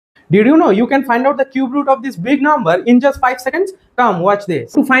Did you know you can find out the cube root of this big number in just 5 seconds? Come, watch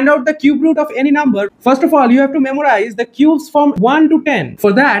this. To find out the cube root of any number, first of all, you have to memorize the cubes from 1 to 10.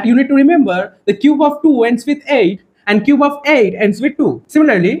 For that, you need to remember the cube of 2 ends with 8 and cube of 8 ends with 2.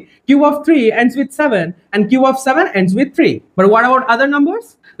 Similarly, cube of 3 ends with 7 and cube of 7 ends with 3. But what about other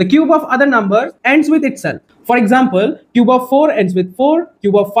numbers? The cube of other numbers ends with itself. For example, cube of 4 ends with 4,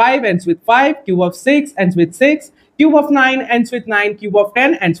 cube of 5 ends with 5, cube of 6 ends with 6, cube of 9 ends with 9, cube of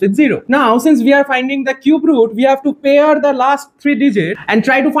 10 ends with 0. Now, since we are finding the cube root, we have to pair the last 3 digits and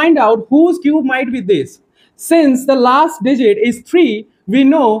try to find out whose cube might be this. Since the last digit is 3, we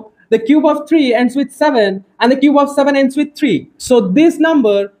know the cube of 3 ends with 7 and the cube of 7 ends with 3. So this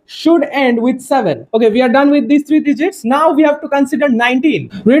number should end with 7. Okay, we are done with these 3 digits. Now we have to consider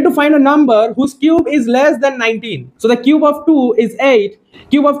 19. We need to find a number whose cube is less than 19. So the cube of 2 is 8.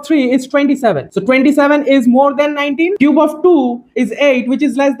 Cube of 3 is 27. So 27 is more than 19. Cube of 2 is 8, which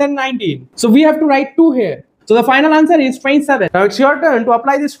is less than 19. So we have to write 2 here. So the final answer is 27. Now it's your turn to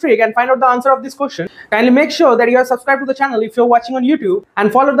apply this trick and find out the answer of this question. Kindly make sure that you are subscribed to the channel if you're watching on YouTube and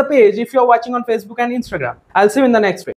follow the page if you're watching on Facebook and Instagram. I'll see you in the next trick.